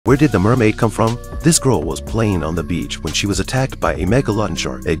Where did the mermaid come from? This girl was playing on the beach when she was attacked by a megalodon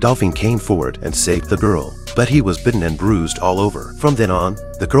shark. A dolphin came forward and saved the girl, but he was bitten and bruised all over. From then on,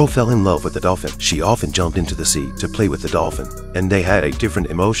 the girl fell in love with the dolphin. She often jumped into the sea to play with the dolphin, and they had a different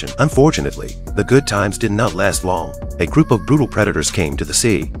emotion. Unfortunately, the good times did not last long. A group of brutal predators came to the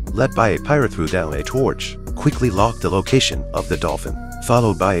sea, led by a pirate threw down a torch, quickly locked the location of the dolphin,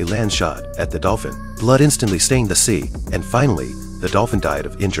 followed by a land shot at the dolphin. Blood instantly stained the sea, and finally, the dolphin died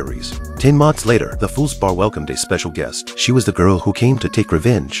of injuries. 10 months later, the Fool's Bar welcomed a special guest. She was the girl who came to take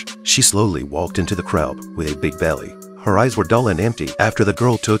revenge. She slowly walked into the crowd with a big belly. Her eyes were dull and empty. After the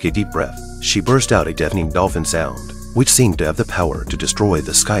girl took a deep breath, she burst out a deafening dolphin sound, which seemed to have the power to destroy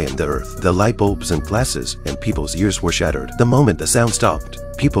the sky and the earth. The light bulbs and glasses and people's ears were shattered. The moment the sound stopped,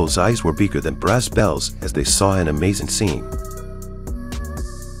 people's eyes were bigger than brass bells as they saw an amazing scene.